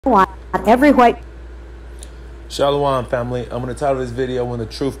want every white Shalom, family. I'm going to title this video When the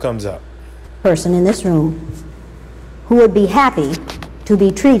Truth Comes Up. person in this room who would be happy to be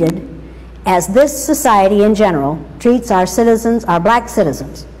treated as this society in general treats our citizens, our black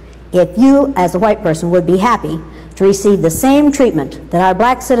citizens. If you, as a white person, would be happy to receive the same treatment that our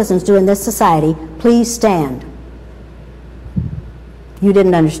black citizens do in this society, please stand. You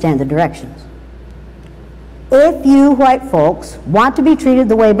didn't understand the directions. If you white folks want to be treated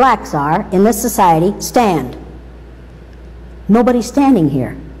the way blacks are in this society, stand. Nobody's standing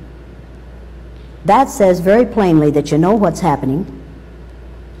here. That says very plainly that you know what's happening.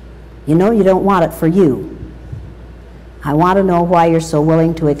 You know you don't want it for you. I want to know why you're so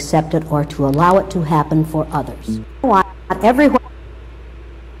willing to accept it or to allow it to happen for others. I want everyone.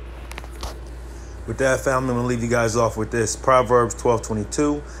 With that, family, I'm going to leave you guys off with this. Proverbs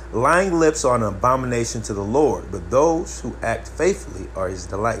 12:22. Lying lips are an abomination to the Lord, but those who act faithfully are his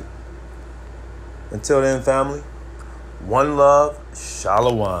delight. Until then, family, one love,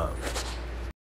 shalom.